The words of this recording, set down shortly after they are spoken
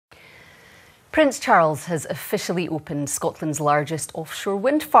Prince Charles has officially opened Scotland's largest offshore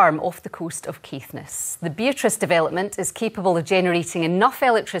wind farm off the coast of Caithness. The Beatrice development is capable of generating enough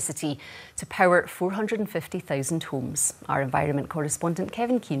electricity to power 450,000 homes. Our environment correspondent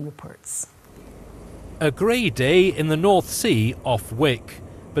Kevin Keane reports. A grey day in the North Sea off Wick,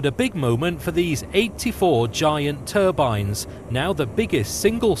 but a big moment for these 84 giant turbines, now the biggest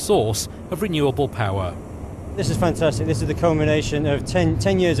single source of renewable power. This is fantastic. This is the culmination of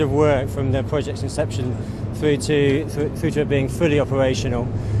 10 years of work from the project's inception through to it being fully operational.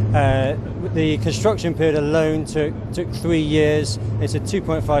 The construction period alone took 3 years. It's a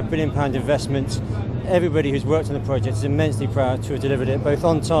 £2.5 billion investment. Everybody who's worked on the project is immensely proud to have delivered it both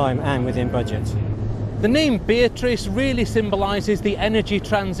on time and within budget. The name Beatrice really symbolises the energy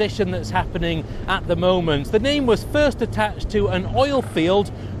transition that's happening at the moment. The name was first attached to an oil field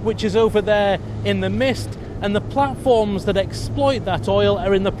which is over there in the mist, and the platforms that exploit that oil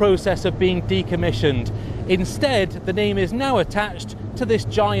are in the process of being decommissioned. Instead, the name is now attached to this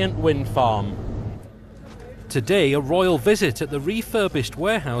giant wind farm. Today, a royal visit at the refurbished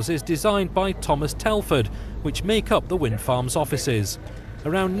warehouses designed by Thomas Telford, which make up the wind farm's offices.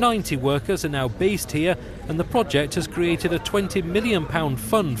 Around 90 workers are now based here, and the project has created a £20 million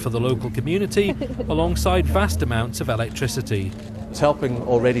fund for the local community, alongside vast amounts of electricity. It's helping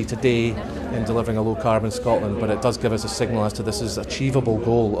already today in delivering a low-carbon Scotland, but it does give us a signal as to this is achievable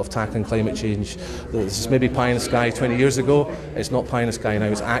goal of tackling climate change. This is maybe pie in the sky 20 years ago. It's not pie in the sky now,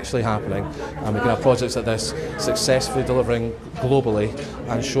 it's actually happening. And we can have projects like this successfully delivering globally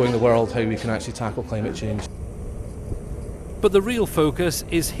and showing the world how we can actually tackle climate change. But the real focus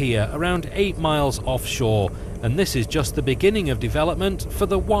is here, around 8 miles offshore, and this is just the beginning of development for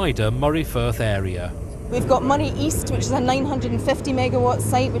the wider Moray Firth area. We've got Moray East, which is a 950 megawatt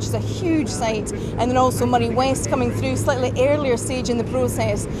site, which is a huge site, and then also Moray West coming through, slightly earlier stage in the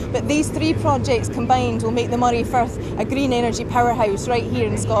process. But these three projects combined will make the Moray Firth a green energy powerhouse right here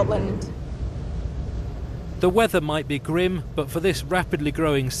in Scotland. The weather might be grim, but for this rapidly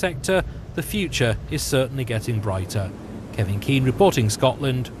growing sector, the future is certainly getting brighter. Kevin Keane reporting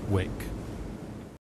Scotland, Wick.